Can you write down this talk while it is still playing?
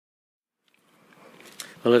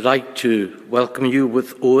Well, I'd like to welcome you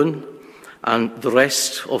with Owen and the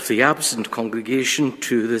rest of the absent congregation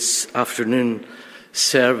to this afternoon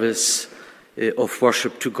service of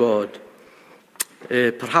worship to God.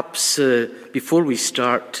 Perhaps before we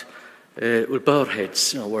start, we'll bow our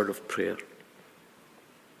heads in a word of prayer.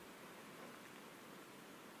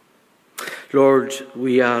 Lord,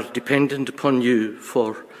 we are dependent upon you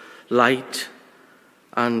for light,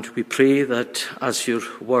 and we pray that as your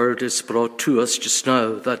word is brought to us just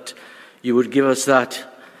now, that you would give us that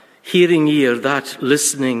hearing ear, that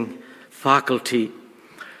listening faculty,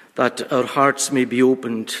 that our hearts may be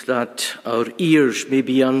opened, that our ears may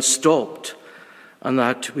be unstopped, and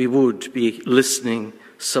that we would be listening,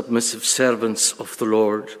 submissive servants of the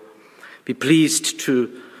Lord. Be pleased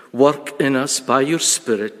to work in us by your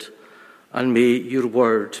Spirit, and may your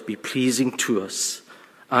word be pleasing to us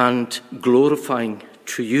and glorifying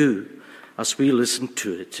to you as we listen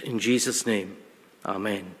to it. In Jesus' name,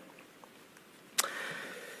 amen.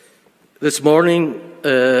 This morning,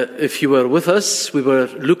 if you were with us, we were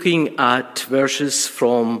looking at verses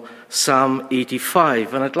from Psalm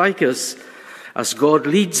 85, and I'd like us, as God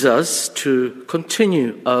leads us, to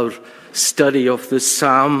continue our study of this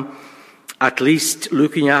psalm, at least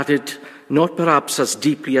looking at it not perhaps as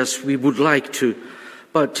deeply as we would like to,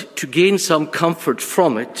 but to gain some comfort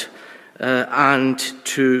from it and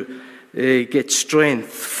to get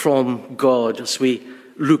strength from God as we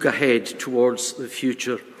look ahead towards the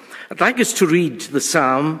future. I'd like us to read the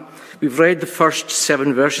psalm. We've read the first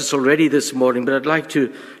 7 verses already this morning, but I'd like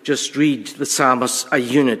to just read the psalm as a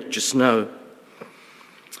unit just now.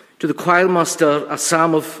 To the choirmaster, a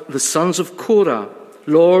psalm of the sons of Korah.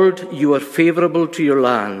 Lord, you are favourable to your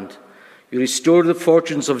land. You restored the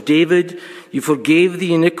fortunes of David. You forgave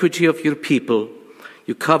the iniquity of your people.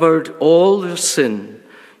 You covered all their sin.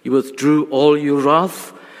 You withdrew all your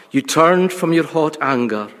wrath. You turned from your hot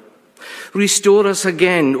anger. Restore us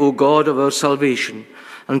again, O God of our salvation,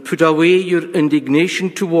 and put away your indignation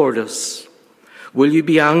toward us. Will you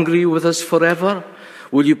be angry with us forever?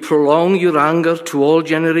 Will you prolong your anger to all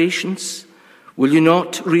generations? Will you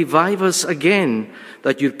not revive us again,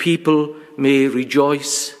 that your people may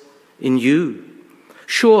rejoice in you?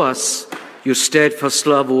 Show us your steadfast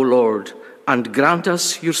love, O Lord, and grant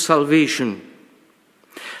us your salvation.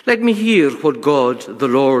 Let me hear what God the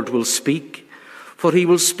Lord will speak, for he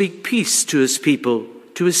will speak peace to his people,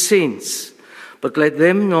 to his saints, but let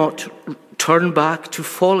them not turn back to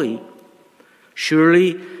folly.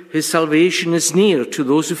 Surely his salvation is near to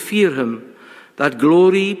those who fear him, that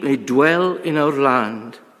glory may dwell in our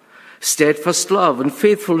land. Steadfast love and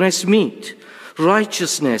faithfulness meet,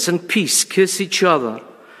 righteousness and peace kiss each other.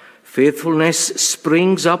 Faithfulness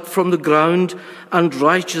springs up from the ground, and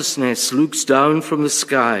righteousness looks down from the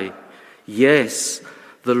sky. Yes,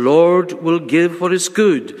 the Lord will give what is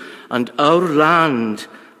good, and our land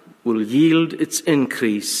will yield its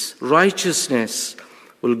increase. Righteousness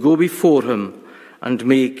will go before him and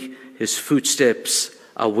make his footsteps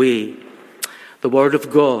a way. The word of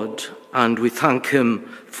God, and we thank him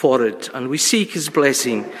for it, and we seek his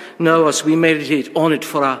blessing now as we meditate on it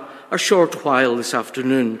for a short while this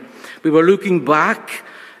afternoon. We were looking back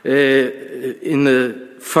in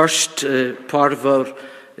the first part of our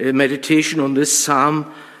meditation on this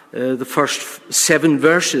psalm, the first 7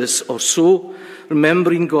 verses or so,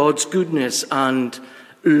 remembering God's goodness and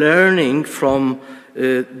learning from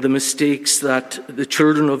the mistakes that the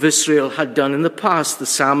children of Israel had done in the past. The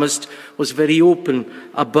psalmist was very open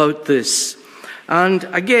about this. And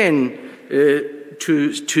again,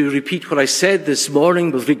 to repeat what I said this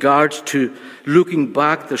morning with regard to looking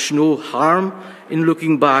back, there's no harm in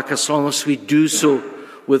looking back as long as we do so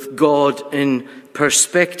with God in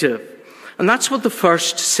perspective. And that's what the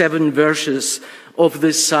first 7 verses of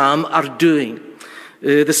this psalm are doing.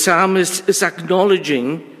 The psalmist is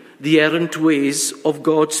acknowledging the errant ways of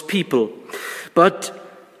God's people. But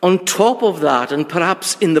on top of that, and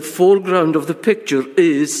perhaps in the foreground of the picture,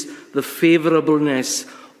 is the favourableness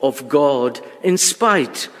of God in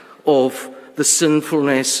spite of the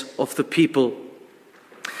sinfulness of the people.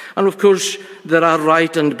 And of course, there are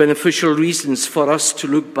right and beneficial reasons for us to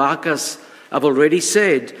look back, as I've already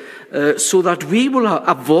said, so that we will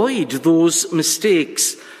avoid those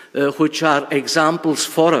mistakes which are examples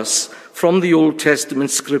for us from the Old Testament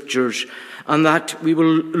scriptures, and that we will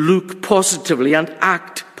look positively and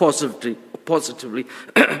act positively,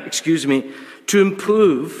 to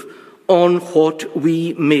improve on what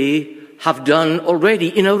we may have done already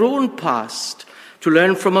in our own past, to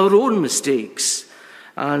learn from our own mistakes.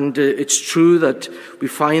 And it's true that we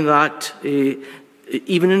find that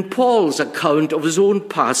even in Paul's account of his own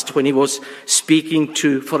past, when he was speaking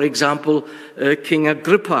to, for example, King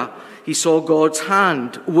Agrippa, he saw God's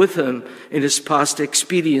hand with him in his past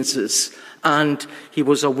experiences, and he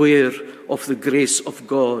was aware of the grace of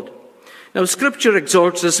God. Now, Scripture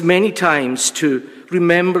exhorts us many times to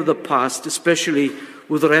remember the past, especially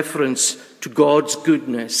with reference to God's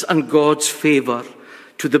goodness and God's favor,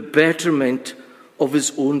 to the betterment of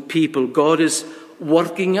his own people. God is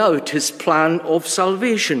working out his plan of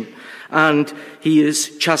salvation, and he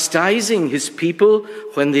is chastising his people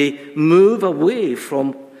when they move away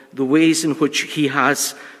from the ways in which he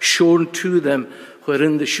has shown to them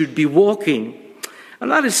wherein they should be walking.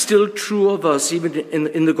 And that is still true of us, even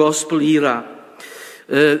in the gospel era.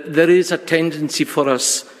 There is a tendency for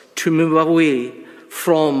us to move away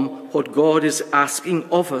from what God is asking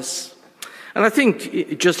of us. And I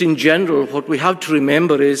think, just in general, what we have to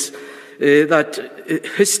remember is that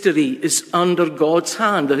history is under God's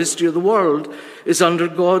hand. The history of the world is under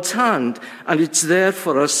God's hand. And it's there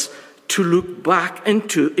for us to look back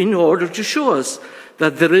into in order to show us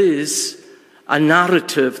that there is a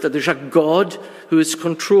narrative, that there's a God who is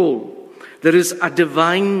control. There is a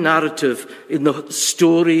divine narrative in the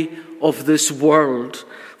story of this world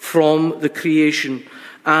from the creation.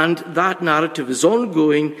 And that narrative is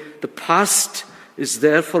ongoing. The past is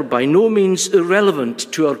therefore by no means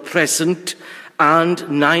irrelevant to our present, and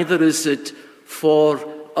neither is it for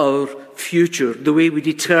our future, the way we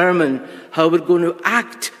determine how we're going to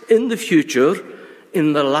act in the future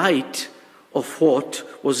in the light of what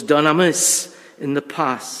was done amiss in the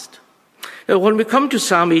past. Now, when we come to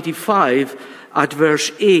Psalm 85 at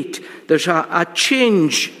verse 8, there's a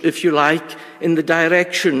change, if you like, in the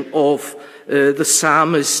direction of the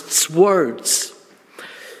psalmist's words.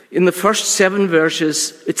 In the first 7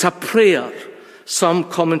 verses, it's a prayer. Some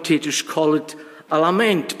commentators call it a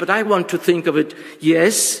lament, but I want to think of it,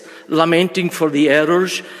 yes, lamenting for the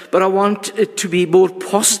errors, but I want it to be more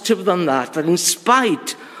positive than that in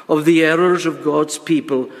spite of the errors of God's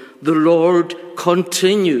people, the Lord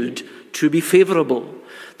continued to be favorable.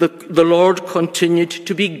 The Lord continued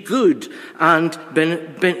to be good, and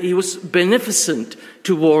he was beneficent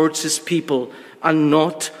towards his people and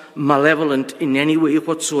not malevolent in any way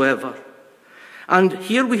whatsoever. And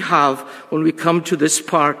here we have, when we come to this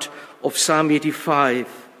part of Psalm 85,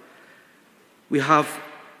 we have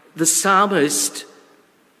the psalmist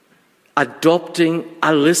adopting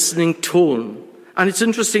a listening tone. And it's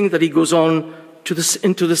interesting that he goes on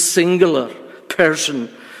into the singular person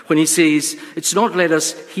when he says, it's not let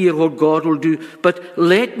us hear what God will do, but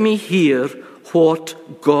let me hear what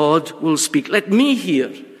God will speak. Let me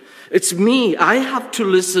hear. It's me. I have to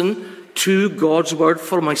listen to God's word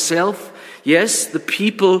for myself. Yes, the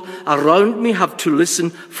people around me have to listen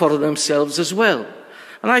for themselves as well.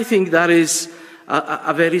 And I think that is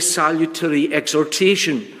a very salutary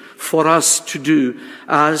exhortation for us to do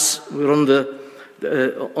as we're on the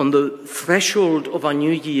threshold of a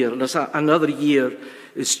new year, and as another year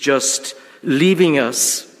is just leaving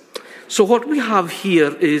us. So what we have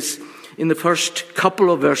here is, in the first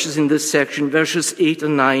couple of verses in this section, verses 8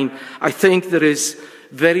 and 9, I think there is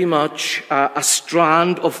very much a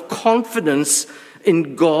strand of confidence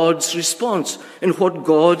in God's response, in what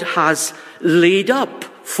God has laid up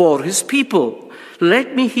for his people.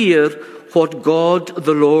 Let me hear what God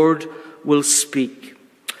the Lord will speak.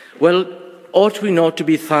 Well, ought we not to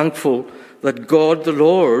be thankful that God the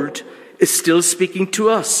Lord is still speaking to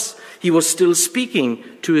us? He was still speaking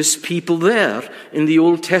to his people there in the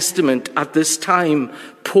Old Testament at this time,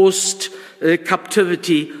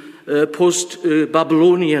 post-captivity,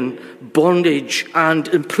 post-Babylonian bondage and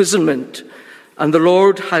imprisonment. And the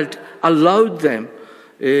Lord had allowed them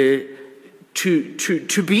to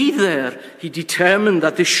be there. He determined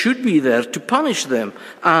that they should be there to punish them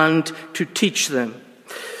and to teach them.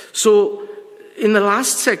 So in the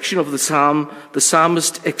last section of the psalm, the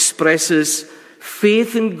psalmist expresses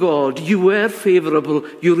faith in God. You were favorable,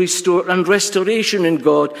 you restored, and restoration in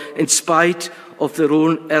God in spite of their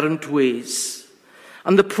own errant ways.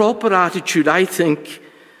 And the proper attitude, I think,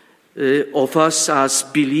 of us as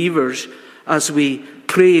believers, as we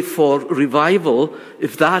pray for revival,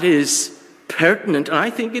 if that is pertinent, and I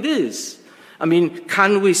think it is. I mean,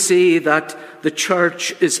 can we say that the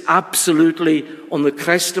church is absolutely on the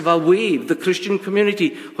crest of a wave, the Christian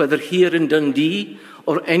community, whether here in Dundee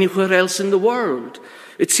or anywhere else in the world?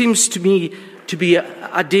 It seems to me to be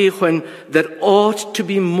a day when there ought to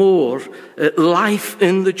be more life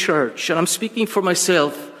in the church. And I'm speaking for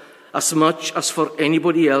myself as much as for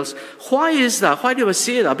anybody else. Why is that? Why do I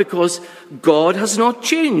say that? Because God has not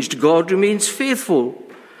changed. God remains faithful.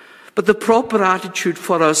 But But the proper attitude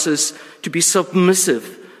for us is to be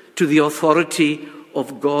submissive to the authority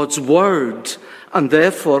of God's word. And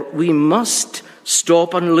therefore, we must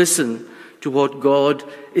stop and listen to what God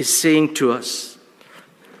is saying to us.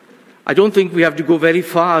 I don't think we have to go very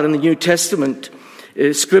far in the New Testament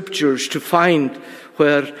scriptures to find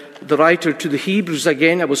where the writer to the Hebrews,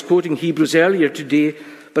 again, I was quoting Hebrews earlier today,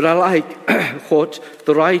 but I like what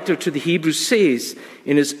the writer to the Hebrews says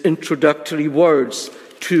in his introductory words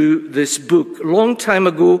to this book. A long time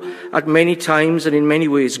ago, at many times and in many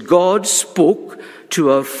ways, God spoke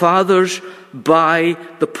to our fathers by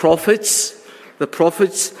the prophets. The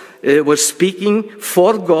prophets were speaking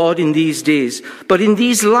for God in these days. But in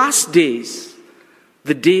these last days,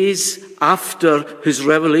 the days after his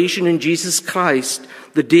revelation in Jesus Christ,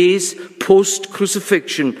 the days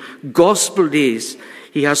post-crucifixion, gospel days,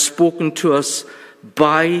 he has spoken to us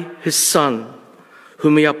by his Son,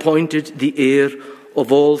 whom he appointed the heir of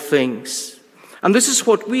all things. And this is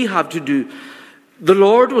what we have to do. The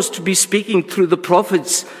Lord was to be speaking through the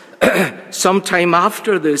prophets sometime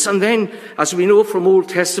after this. And then, as we know from Old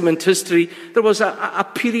Testament history, there was a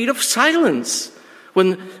period of silence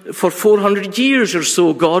when for 400 years or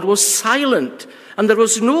so God was silent. And there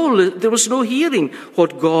was no hearing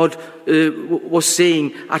what God was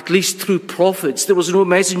saying, at least through prophets. There was no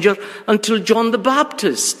messenger until John the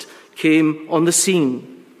Baptist came on the scene.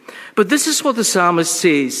 But this is what the psalmist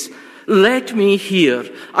says: let me hear.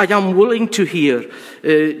 I am willing to hear.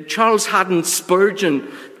 Charles Haddon Spurgeon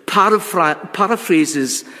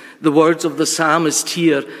paraphrases the words of the psalmist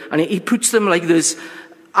here, and he puts them like this: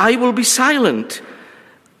 I will be silent.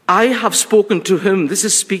 I have spoken to him. This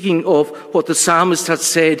is speaking of what the psalmist had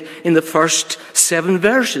said in the first 7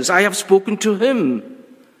 verses. I have spoken to him.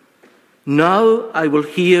 Now I will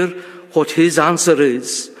hear what his answer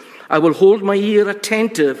is. I will hold my ear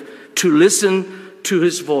attentive to listen to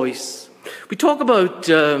his voice. We talk about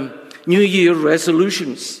New Year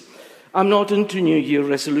resolutions. I'm not into New Year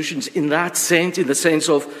resolutions in that sense, in the sense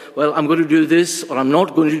of, well, I'm going to do this, or I'm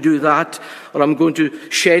not going to do that, or I'm going to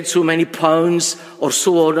shed so many pounds, or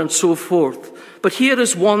so on and so forth. But here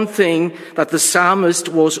is one thing that the psalmist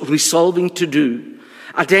was resolving to do.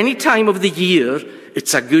 At any time of the year,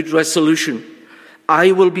 it's a good resolution.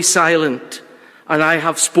 I will be silent, and I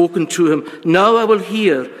have spoken to him. Now I will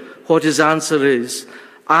hear what his answer is.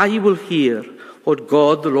 I will hear what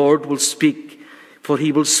God the Lord will speak, for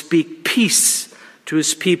he will speak peace to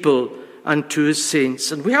his people and to his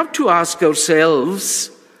saints. And we have to ask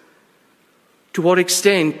ourselves, to what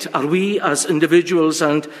extent are we as individuals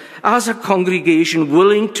and as a congregation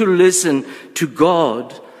willing to listen to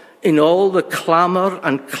God in all the clamour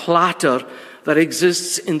and clatter that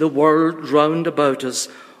exists in the world round about us,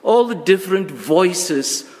 all the different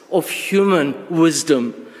voices of human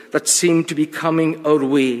wisdom that seem to be coming our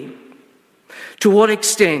way? To what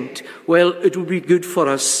extent? Well, it would be good for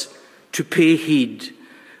us to pay heed.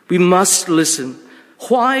 We must listen.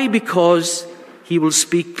 Why? Because he will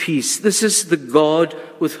speak peace. This is the God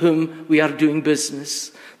with whom we are doing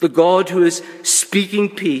business. The God who is speaking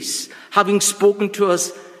peace, having spoken to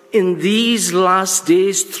us in these last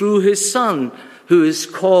days through his Son, who is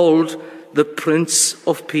called the Prince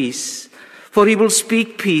of Peace. For he will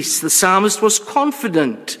speak peace. The psalmist was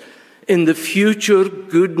confident in the future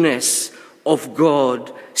goodness of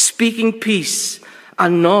God, speaking peace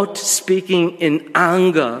and not speaking in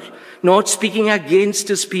anger, not speaking against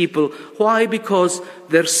his people. Why? Because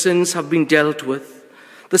their sins have been dealt with.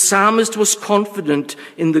 The psalmist was confident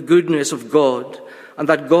in the goodness of God and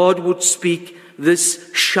that God would speak this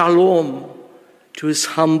shalom to his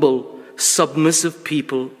humble, submissive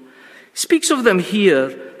people. He speaks of them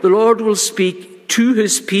here. The Lord will speak to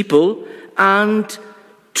his people and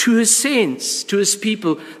to his saints, to his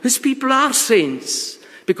people. His people are saints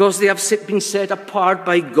because they have been set apart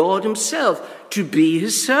by God himself to be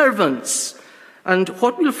his servants. And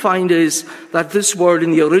what we'll find is that this word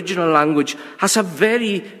in the original language has a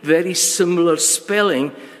very, very similar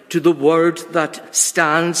spelling to the word that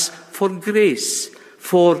stands for grace,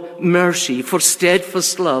 for mercy, for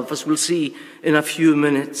steadfast love, as we'll see in a few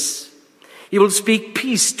minutes. He will speak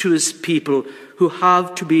peace to his people who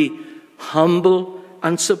have to be humble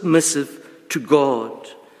and submissive to God.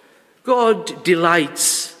 God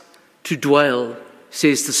delights to dwell,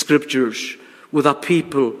 says the scriptures, with a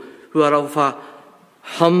people who are of a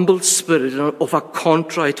humble spirit and of a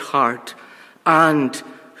contrite heart, and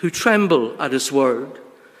who tremble at his word,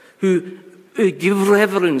 who give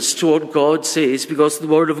reverence to what God says, because the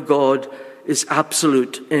word of God is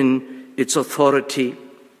absolute in its authority.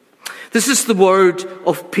 This is the word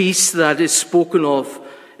of peace that is spoken of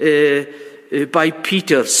by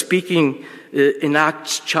Peter, speaking in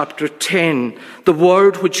Acts chapter 10, the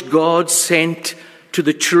word which God sent to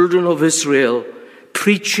the children of Israel,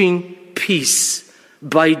 preaching peace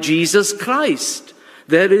by Jesus Christ.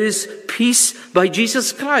 There is peace by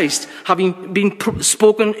Jesus Christ, having been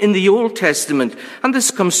spoken in the Old Testament. And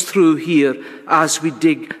this comes through here as we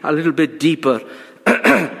dig a little bit deeper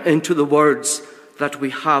into the words that we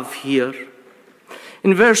have here.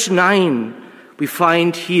 In verse 9, we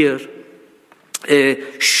find here,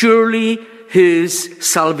 surely his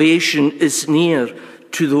salvation is near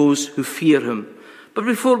to those who fear him. But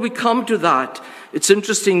before we come to that, it's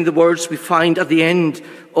interesting the words we find at the end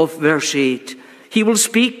of verse 8. He will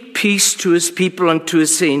speak peace to his people and to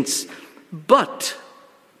his saints. But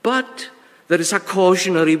there is a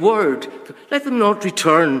cautionary word. Let them not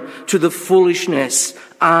return to the foolishness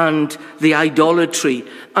and the idolatry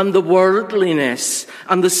and the worldliness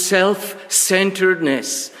and the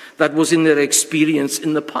self-centeredness that was in their experience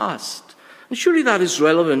in the past. And surely that is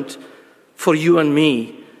relevant for you and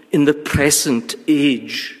me in the present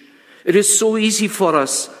age. It is so easy for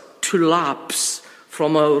us to lapse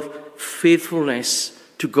from our faithfulness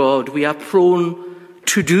to God. We are prone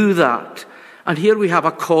to do that. And here we have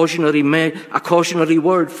a cautionary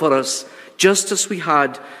word for us, just as we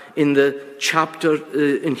had in the chapter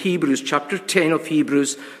in Hebrews, chapter 10 of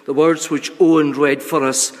Hebrews, the words which Owen read for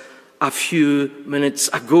us a few minutes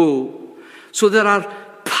ago. So there are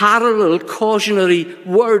parallel cautionary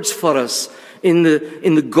words for us in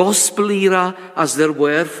the gospel era as there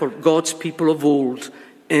were for God's people of old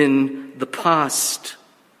in the past.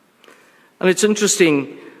 And it's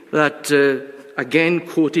interesting that, again,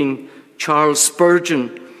 quoting Charles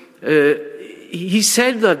Spurgeon, he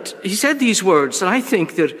said these words, and I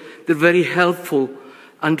think they're very helpful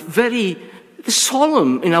and very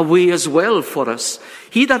solemn in a way as well for us.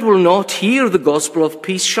 He that will not hear the gospel of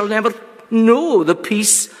peace shall never know the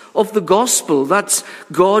peace of the gospel. That's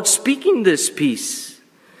God speaking this peace.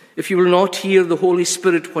 If you will not hear the Holy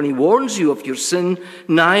Spirit when he warns you of your sin,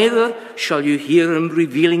 neither shall you hear him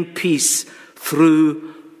revealing peace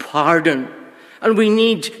through pardon. And we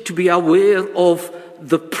need to be aware of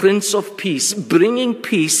the Prince of Peace, bringing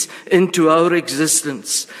peace into our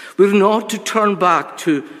existence. We're not to turn back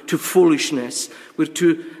to foolishness. We're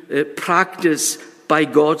to practice, by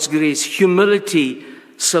God's grace, humility,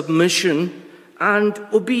 submission, and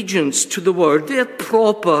obedience to the word. They're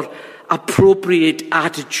proper, appropriate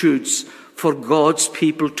attitudes for God's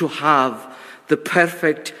people to have. The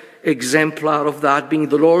perfect exemplar of that being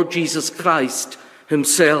the Lord Jesus Christ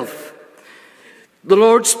himself. The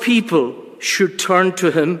Lord's people should turn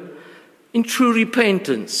to him in true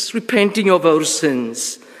repentance, repenting of our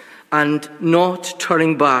sins and not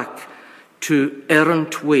turning back to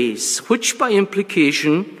errant ways, which by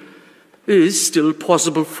implication is still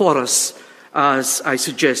possible for us, as I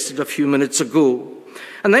suggested a few minutes ago.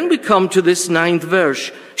 And then we come to this 9th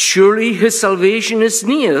verse. Surely his salvation is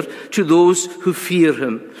near to those who fear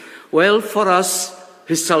him. Well, for us,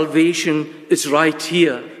 his salvation is right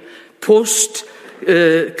here.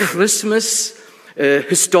 Post-Christmas,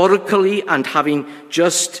 historically, and having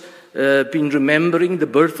just been remembering the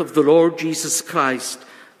birth of the Lord Jesus Christ,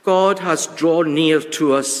 God has drawn near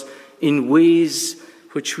to us in ways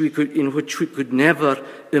in which we could never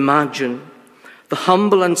imagine. The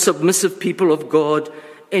humble and submissive people of God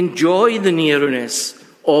enjoy the nearness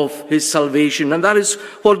of his salvation, and that is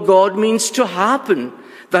what God means to happen,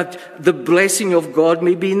 that the blessing of God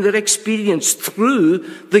may be in their experience through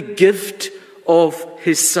the gift of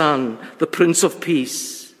his Son, the Prince of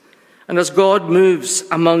Peace. And as God moves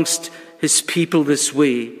amongst his people this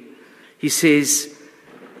way, he says,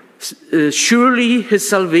 surely his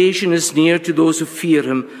salvation is near to those who fear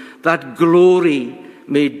him, that glory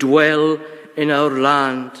may dwell in our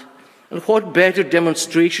land. And what better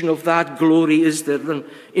demonstration of that glory is there than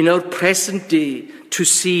in our present day to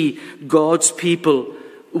see God's people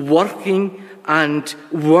working and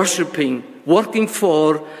worshipping, working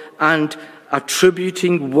for and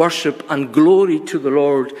attributing worship and glory to the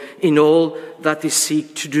Lord in all that they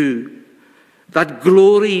seek to do. That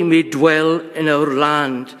glory may dwell in our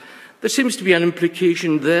land. There seems to be an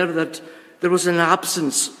implication there that there was an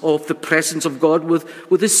absence of the presence of God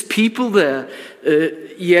with his people there.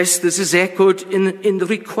 Yes, this is echoed in the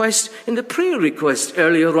request, in the prayer request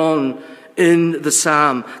earlier on in the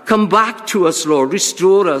psalm. Come back to us, Lord,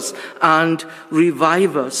 restore us and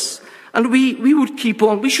revive us. And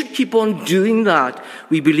we should keep on doing that.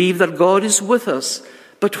 We believe that God is with us.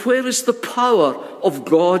 But where is the power of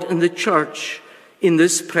God in the church in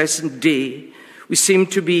this present day? We seem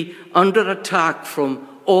to be under attack from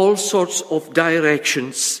all sorts of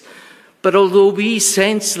directions. But although we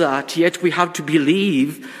sense that, yet we have to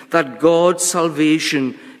believe that God's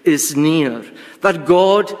salvation is near, that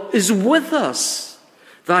God is with us,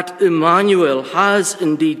 that Emmanuel has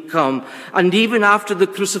indeed come. And even after the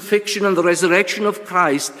crucifixion and the resurrection of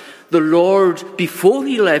Christ, the Lord, before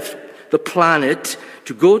he left the planet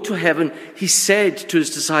to go to heaven, he said to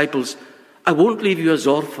his disciples, I won't leave you as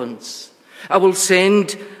orphans. I will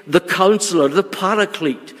send the Counselor, the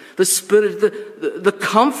Paraclete, the Spirit, the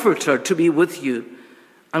Comforter to be with you.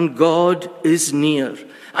 And God is near.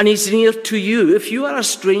 And he's near to you. If you are a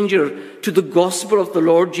stranger to the gospel of the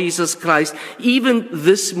Lord Jesus Christ, even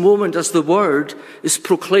this moment as the word is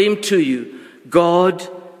proclaimed to you, God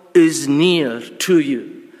is near to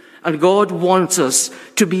you. And God wants us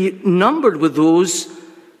to be numbered with those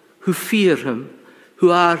who fear him,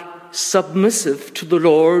 who are submissive to the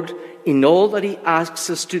Lord in all that he asks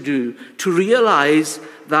us to do, to realize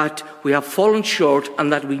that we have fallen short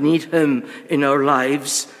and that we need him in our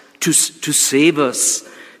lives to save us.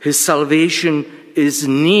 His salvation is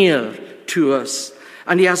near to us,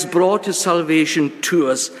 and he has brought his salvation to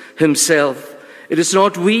us himself. It is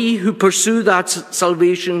not we who pursue that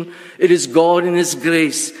salvation. It is God in his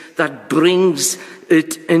grace that brings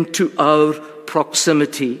it into our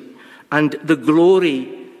proximity. And the glory,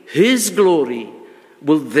 his glory,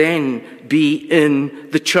 will then be in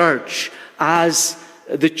the church as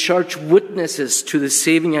the church witnesses to the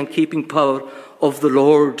saving and keeping power of the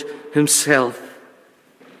Lord himself.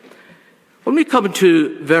 When we come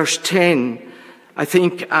to verse 10, I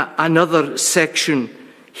think another section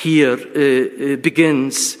here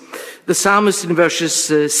begins. The psalmist in verses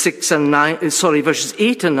 8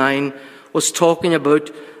 and 9 was talking about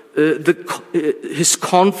his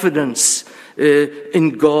confidence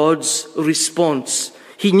in God's response.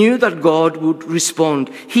 He knew that God would respond.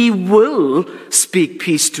 He will speak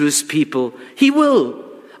peace to his people. He will.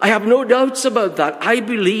 I have no doubts about that. I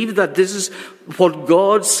believe that this is what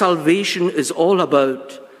God's salvation is all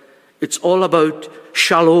about. It's all about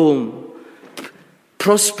shalom,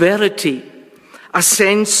 prosperity, a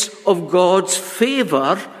sense of God's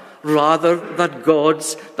favor rather than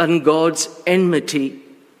God's enmity.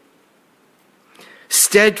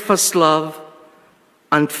 Steadfast love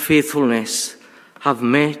and faithfulness have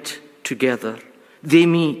met together. They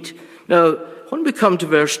meet. Now, when we come to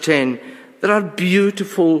verse 10, there are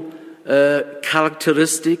beautiful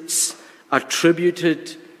characteristics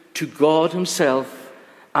attributed to God himself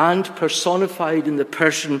and personified in the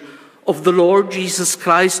person of the Lord Jesus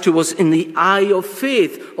Christ, who was in the eye of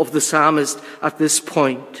faith of the psalmist at this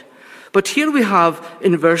point. But here we have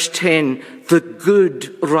in verse 10 the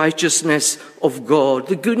good righteousness of God,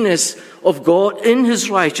 the goodness of God in his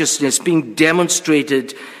righteousness being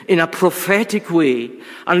demonstrated in a prophetic way.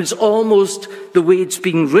 And it's almost the way it's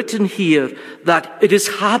being written here, that it is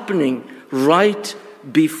happening right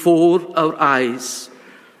before our eyes.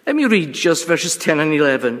 Let me read just verses 10 and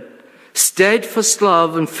 11. Steadfast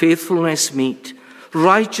love and faithfulness meet.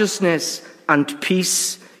 Righteousness and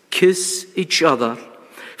peace kiss each other.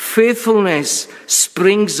 Faithfulness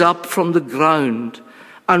springs up from the ground,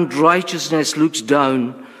 and righteousness looks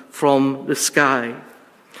down from the sky.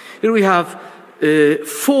 Here we have there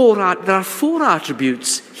are four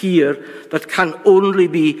attributes here that can only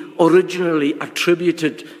be originally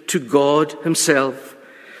attributed to God himself.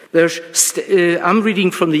 I'm reading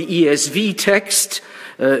from the ESV text.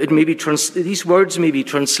 These words may be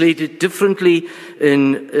translated differently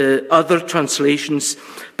in other translations,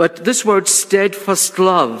 but this word steadfast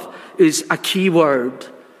love is a key word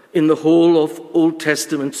in the whole of Old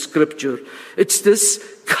Testament scripture. It's this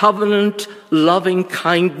covenant loving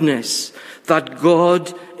kindness that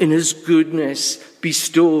God in his goodness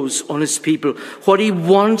bestows on his people. What he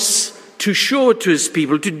wants to show to his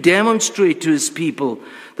people, to demonstrate to his people,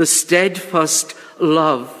 the steadfast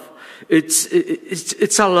love.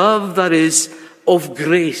 It's a love that is of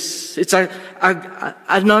grace. It's an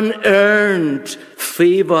unearned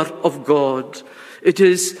favor of God. It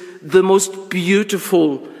is the most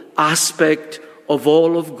beautiful aspect of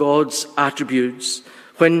all of God's attributes.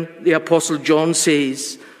 When the Apostle John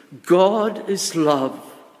says, God is love,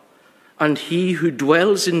 and he who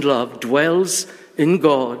dwells in love dwells in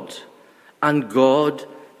God, and God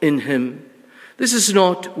in him. This is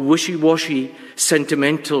not wishy-washy,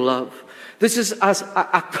 sentimental love. This is as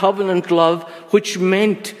a covenant love, which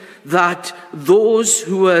meant that those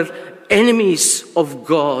who were enemies of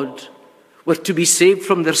God were to be saved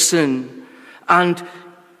from their sin. And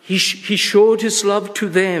he showed his love to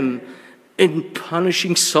them in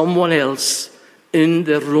punishing someone else in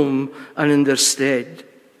their room and in their stead.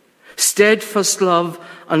 Steadfast love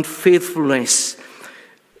and faithfulness.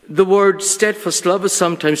 The word steadfast love is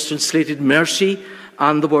sometimes translated mercy,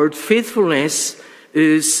 and the word faithfulness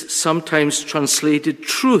is sometimes translated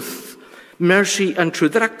truth. Mercy and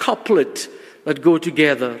truth, they're a couplet that go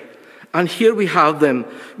together. And here we have them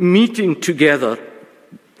meeting together.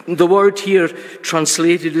 The word here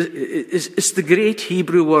translated is the great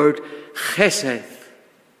Hebrew word chesed.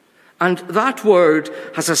 And that word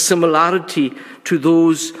has a similarity to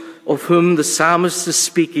those of whom the psalmist is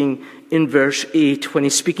speaking in verse 8, when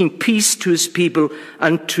he's speaking peace to his people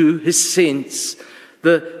and to his saints.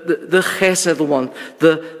 The chesed one,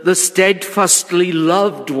 the steadfastly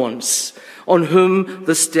loved ones, on whom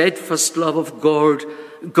the steadfast love of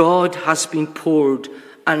God has been poured,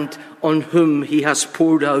 and on whom he has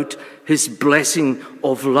poured out his blessing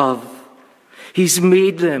of love. He's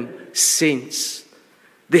made them saints.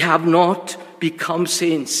 They have not become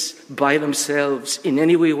saints by themselves in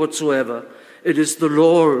any way whatsoever. It is the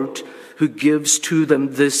Lord who gives to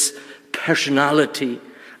them this personality,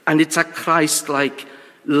 and it's a Christ-like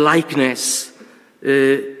likeness.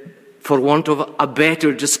 For want of a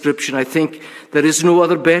better description, I think there is no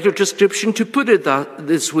other better description to put it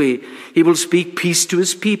this way. He will speak peace to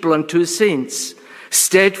his people and to his saints.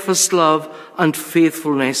 Steadfast love and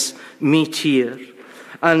faithfulness meet here.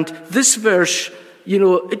 And this verse,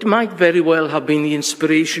 it might very well have been the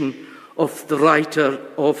inspiration of the writer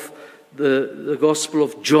of the Gospel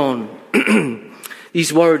of John.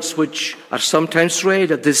 These words, which are sometimes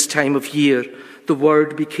read at this time of year, the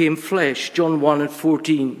Word became flesh, John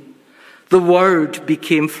 1:14. The Word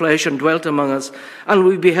became flesh and dwelt among us, and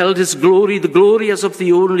we beheld his glory, the glory as of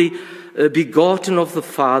the only begotten of the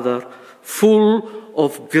Father, full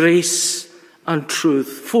of grace and truth,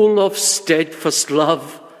 full of steadfast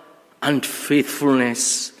love and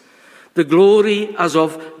faithfulness. The glory as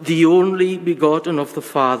of the only begotten of the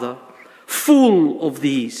Father, full of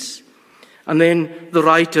these. And then the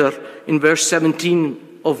writer in verse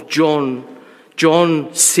 17 of John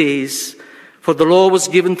says, for the law was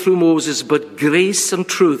given through Moses, but grace and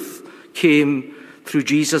truth came through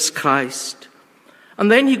Jesus Christ.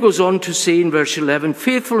 And then he goes on to say in verse 11,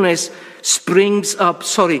 faithfulness springs up,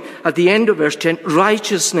 at the end of verse 10,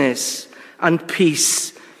 righteousness and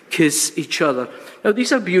peace kiss each other. Now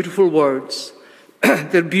these are beautiful words.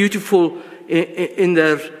 They're beautiful in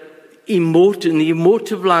their in the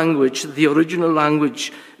emotive language that the original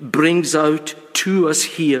language brings out to us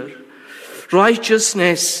here.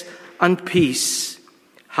 Righteousness and peace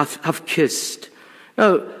have kissed.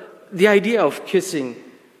 Now, the idea of kissing,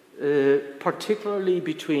 particularly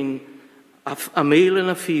between a male and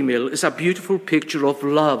a female, is a beautiful picture of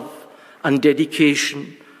love and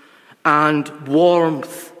dedication and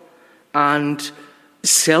warmth and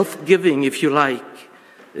self-giving, if you like,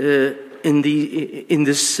 in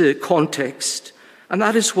this context. And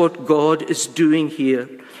that is what God is doing here.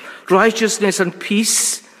 Righteousness and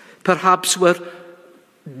peace perhaps were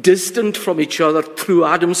distant from each other through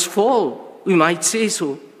Adam's fall, we might say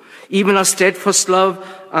so. Even as steadfast love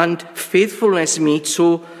and faithfulness meet,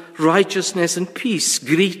 so righteousness and peace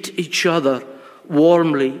greet each other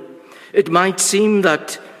warmly. It might seem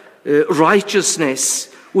that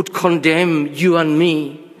righteousness would condemn you and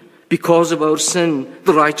me because of our sin,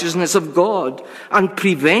 the righteousness of God, and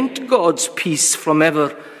prevent God's peace from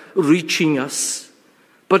ever reaching us.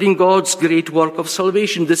 But in God's great work of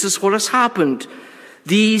salvation, this is what has happened.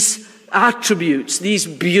 These attributes, these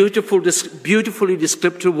beautifully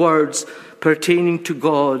descriptive words pertaining to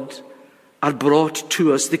God are brought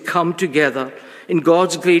to us. They come together. In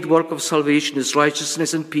God's great work of salvation, his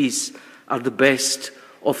righteousness and peace are the best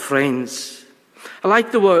of friends. I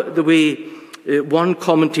like the way one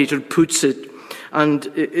commentator puts it, and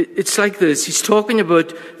it's like this. He's talking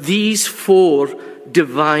about these four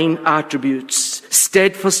divine attributes: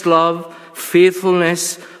 steadfast love,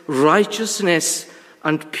 faithfulness, righteousness,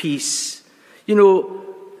 and peace.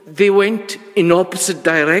 They went in opposite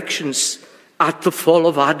directions at the fall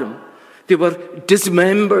of Adam. They were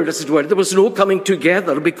dismembered, as it were. There was no coming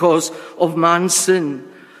together because of man's sin.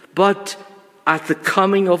 But at the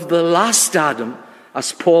coming of the last Adam,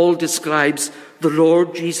 as Paul describes the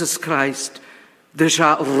Lord Jesus Christ, there's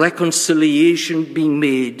a reconciliation being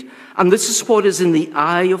made. And this is what is in the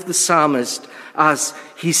eye of the psalmist as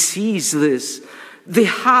he sees this. They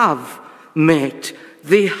have met.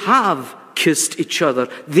 They have kissed each other.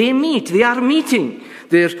 They meet. They are meeting.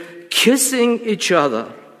 They're kissing each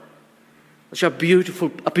other. It's a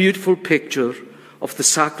beautiful picture of the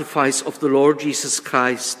sacrifice of the Lord Jesus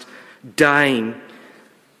Christ dying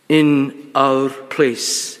in our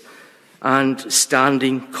place and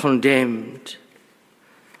standing condemned.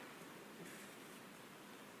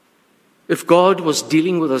 If God was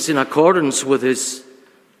dealing with us in accordance with his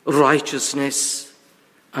righteousness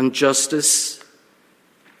and justice.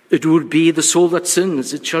 It would be the soul that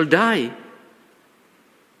sins, it shall die.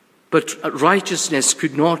 But righteousness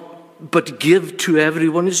could not but give to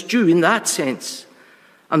everyone his due in that sense.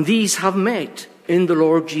 And these have met in the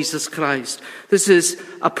Lord Jesus Christ. This is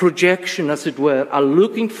a projection, as it were, a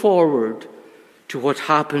looking forward to what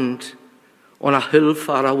happened on a hill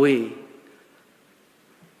far away,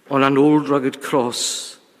 on an old rugged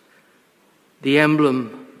cross, the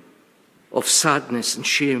emblem of sadness and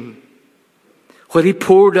shame, where he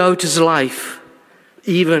poured out his life,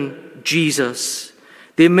 even Jesus.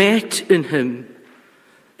 They met in him.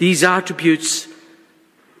 These attributes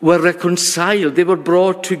were reconciled. They were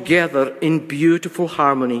brought together in beautiful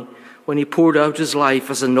harmony when he poured out his life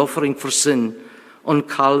as an offering for sin on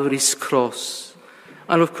Calvary's cross.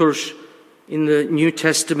 And of course, in the New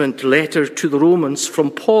Testament letter to the Romans from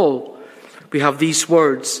Paul, we have these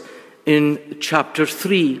words in chapter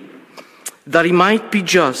 3, that he might be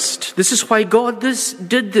just. This is why God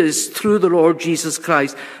did this through the Lord Jesus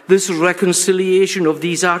Christ, this reconciliation of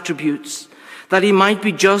these attributes, that he might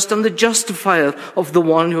be just and the justifier of the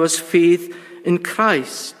one who has faith in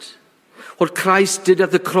Christ. What Christ did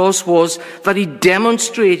at the cross was that he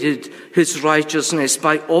demonstrated his righteousness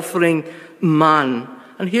by offering man.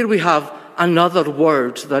 And here we have another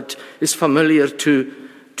word that is familiar to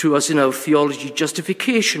us in our theology,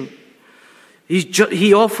 justification. He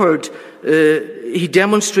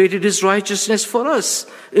demonstrated his righteousness for us,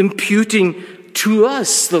 imputing to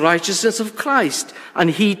us the righteousness of Christ, and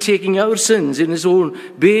he taking our sins in his own,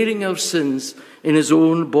 bearing our sins in his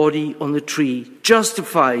own body on the tree,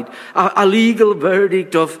 justified, a legal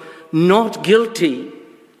verdict of not guilty,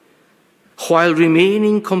 while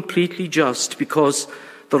remaining completely just, because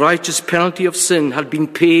the righteous penalty of sin had been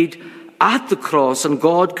paid at the cross, and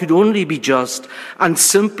God could only be just and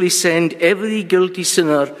simply send every guilty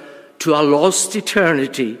sinner to a lost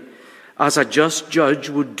eternity, as a just judge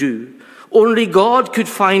would do. Only God could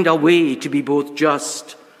find a way to be both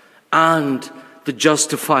just and the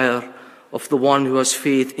justifier of the one who has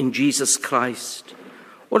faith in Jesus Christ.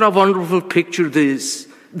 What a wonderful picture this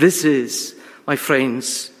is, my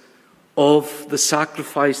friends, of the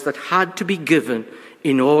sacrifice that had to be given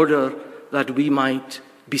in order that we might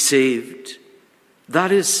be saved.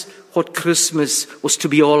 That is what Christmas was to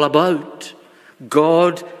be all about.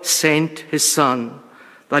 God sent his Son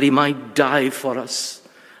that he might die for us.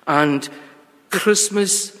 And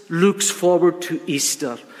Christmas looks forward to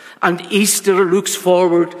Easter. And Easter looks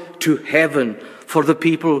forward to heaven for the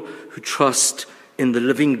people who trust in the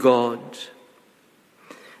living God.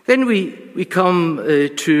 Then we come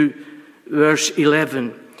to verse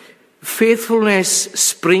 11. Faithfulness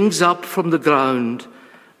springs up from the ground,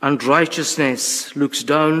 and righteousness looks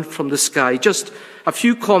down from the sky. Just a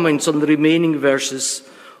few comments on the remaining verses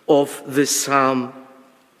of this psalm.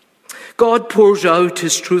 God pours out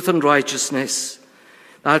his truth and righteousness.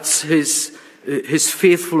 That's his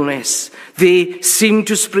faithfulness. They seem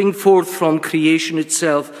to spring forth from creation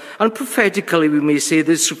itself. And prophetically, we may say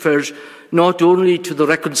this refers not only to the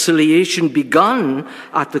reconciliation begun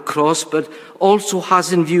at the cross, but also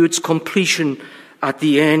has in view its completion at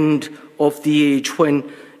the end of the age, when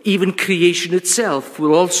even creation itself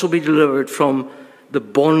will also be delivered from the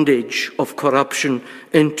bondage of corruption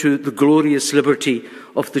into the glorious liberty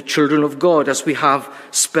of the children of God, as we have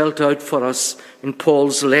spelt out for us in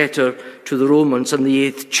Paul's letter to the Romans in the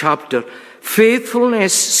 8th chapter.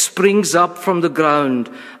 Faithfulness springs up from the ground,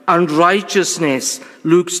 and righteousness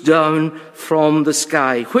looks down from the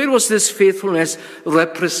sky. Where was this faithfulness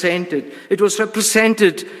represented? It was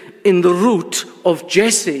represented in the root of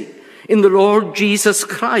Jesse, in the Lord Jesus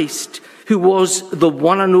Christ, who was the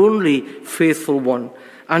one and only faithful one,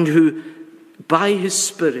 and who by his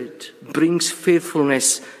Spirit brings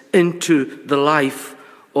faithfulness into the life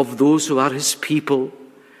of those who are his people.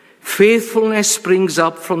 Faithfulness springs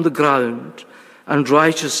up from the ground, and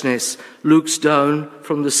righteousness looks down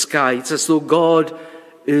from the sky. It's as though God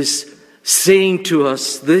is saying to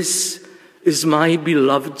us, "This is my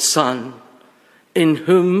beloved Son, in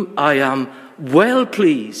whom I am well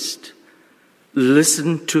pleased.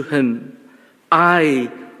 Listen to him. I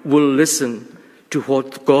will listen to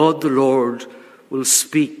what God the Lord will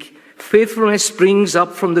speak." Faithfulness springs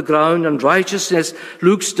up from the ground, and righteousness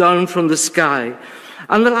looks down from the sky.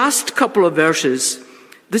 And the last couple of verses,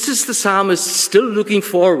 this is the psalmist still looking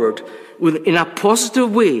forward in a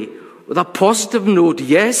positive way, with a positive note.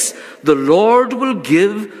 Yes, the Lord will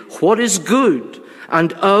give what is good,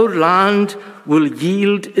 and our land will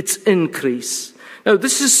yield its increase. Now,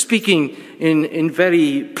 this is speaking in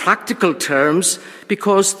very practical terms,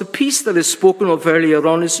 because the peace that is spoken of earlier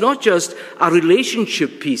on is not just a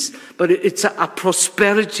relationship peace, but it's a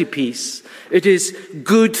prosperity peace. It is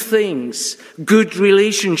good things, good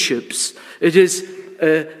relationships. It is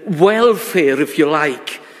welfare, if you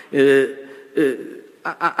like, and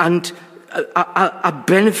a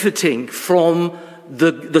benefiting from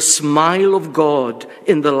the smile of God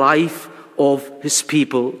in the life of his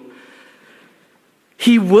people.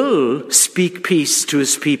 He will speak peace to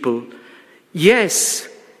his people. Yes,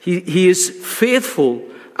 he is faithful,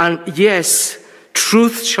 and yes,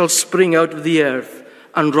 truth shall spring out of the earth,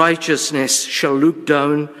 and righteousness shall look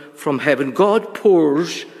down from heaven. God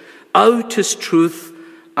pours out his truth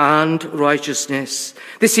and righteousness.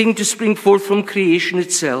 They seem to spring forth from creation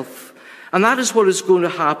itself. And that is what is going to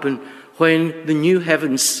happen when the new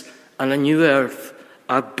heavens and a new earth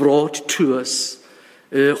are brought to us.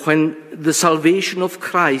 When the salvation of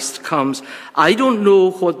Christ comes. I don't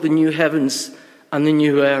know what the new heavens and the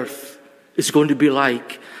new earth is going to be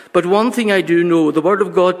like. But one thing I do know, the Word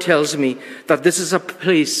of God tells me that this is a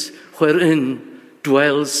place wherein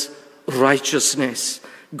dwells righteousness.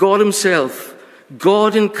 God himself,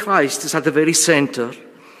 God in Christ, is at the very center.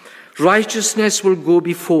 Righteousness will go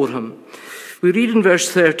before him. We read in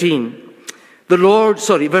verse 13,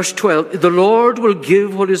 verse 12, the Lord will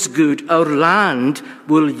give what is good. Our land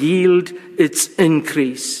will yield its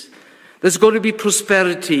increase. There's going to be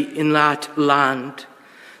prosperity in that land.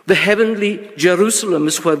 The heavenly Jerusalem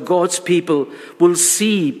is where God's people will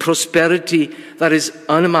see prosperity that is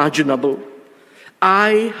unimaginable.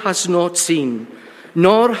 Eye has not seen,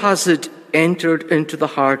 nor has it entered into the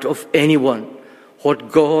heart of anyone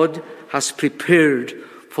what God has prepared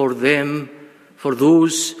for them, for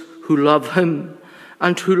those who love him,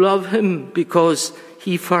 and who love him because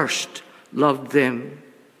he first loved them.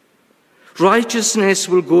 Righteousness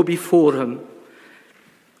will go before him.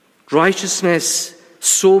 Righteousness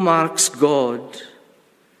so marks God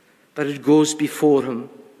that it goes before him.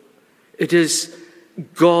 It is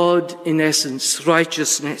God in essence,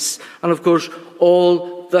 righteousness. And of course,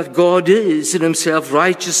 all that God is in himself,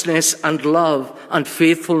 righteousness and love and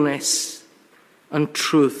faithfulness and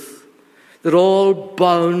truth. They're all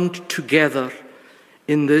bound together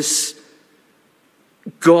in this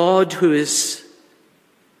God who is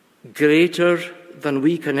greater than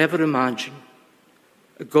we can ever imagine.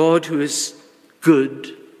 A God who is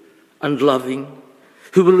good and loving,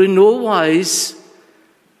 who will in no wise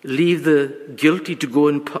leave the guilty to go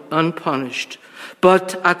unpunished,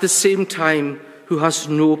 but at the same time who has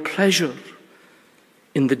no pleasure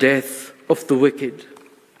in the death of the wicked.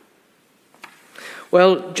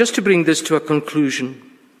 Well, just to bring this to a conclusion,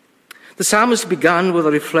 the psalmist began with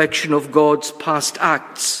a reflection of God's past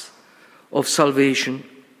acts of salvation.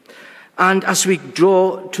 And as we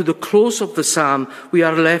draw to the close of the psalm, we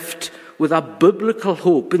are left with a biblical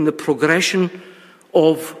hope in the progression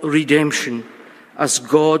of redemption as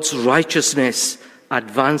God's righteousness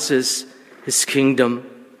advances his kingdom.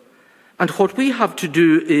 And what we have to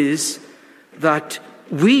do is that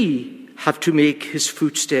we have to make his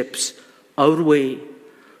footsteps our way.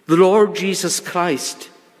 The Lord Jesus Christ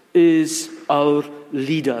is our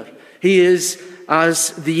leader. He is,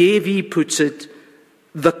 as the AV puts it,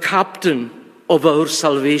 the captain of our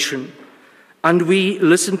salvation. And we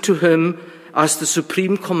listen to him as the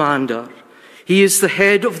supreme commander. He is the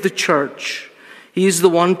head of the church. He is the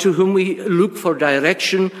one to whom we look for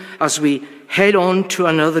direction as we head on to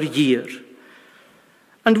another year.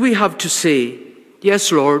 And we have to say,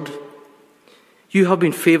 yes, Lord, you have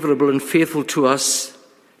been favorable and faithful to us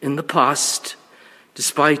in the past,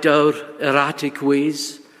 despite our erratic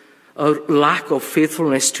ways, our lack of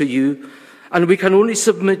faithfulness to you. And we can only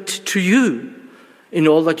submit to you in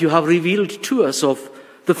all that you have revealed to us of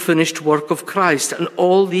the finished work of Christ and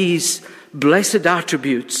all these blessed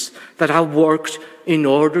attributes that have worked in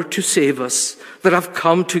order to save us, that have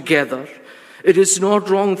come together. It is not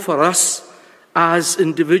wrong for us as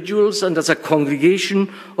individuals and as a congregation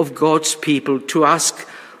of God's people to ask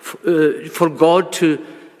for God to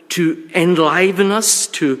enliven us,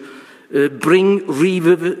 to bring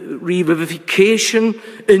revivification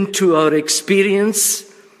into our experience,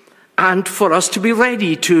 and for us to be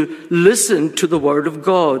ready to listen to the word of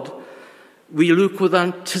God. We look with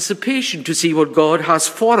anticipation to see what God has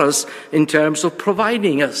for us in terms of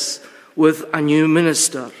providing us with a new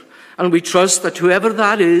minister. And we trust that whoever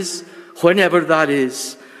that is, whenever that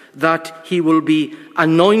is, that he will be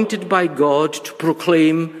anointed by God to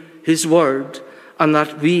proclaim his word, and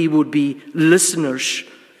that we would be listeners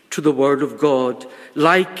to the word of God,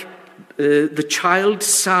 like the child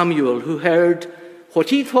Samuel, who heard what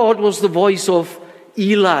he thought was the voice of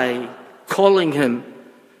Eli calling him.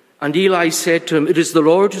 And Eli said to him, "It is the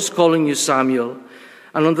Lord who's calling you, Samuel."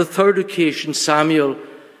 And on the third occasion, Samuel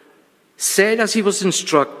said as he was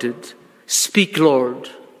instructed, "Speak, Lord,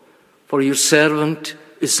 for your servant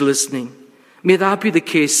is listening." May that be the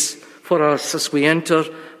case for us as we enter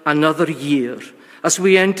another year, as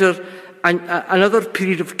we enter another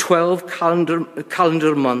period of 12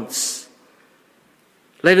 calendar months.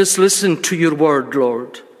 Let us listen to your word,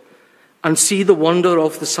 Lord, and see the wonder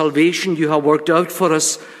of the salvation you have worked out for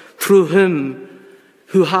us through him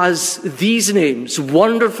who has these names: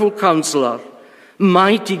 Wonderful Counselor,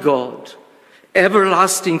 Mighty God,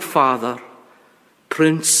 Everlasting Father,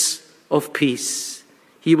 Prince of Peace.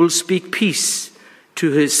 He will speak peace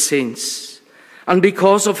to his saints. And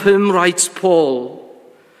because of him, writes Paul,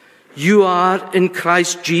 you are in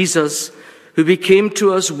Christ Jesus, who became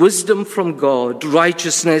to us wisdom from God,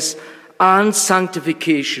 righteousness and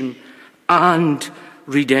sanctification and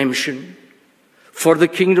redemption. For the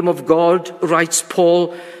kingdom of God, writes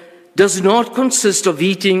Paul, does not consist of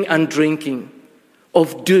eating and drinking,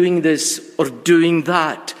 of doing this or doing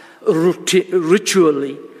that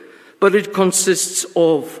ritually, but it consists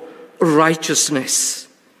of righteousness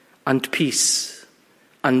and peace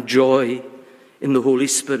and joy in the Holy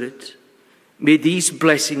Spirit. May these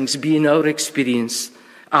blessings be in our experience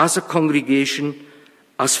as a congregation,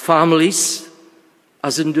 as families,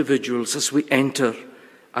 as individuals, as we enter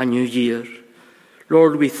a new year.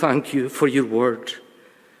 Lord, we thank you for your word.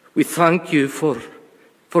 We thank you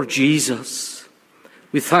for Jesus.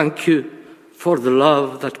 We thank you for the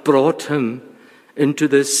love that brought him into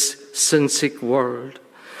this sin-sick world.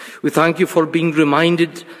 We thank you for being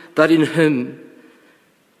reminded that in him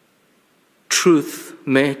truth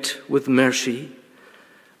met with mercy,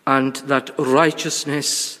 and that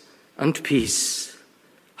righteousness and peace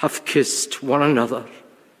have kissed one another.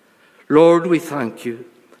 Lord, we thank you.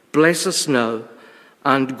 Bless us now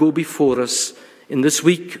and go before us in this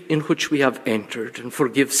week in which we have entered, and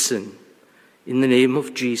forgive sin. In the name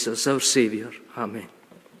of Jesus, our Saviour. Amen.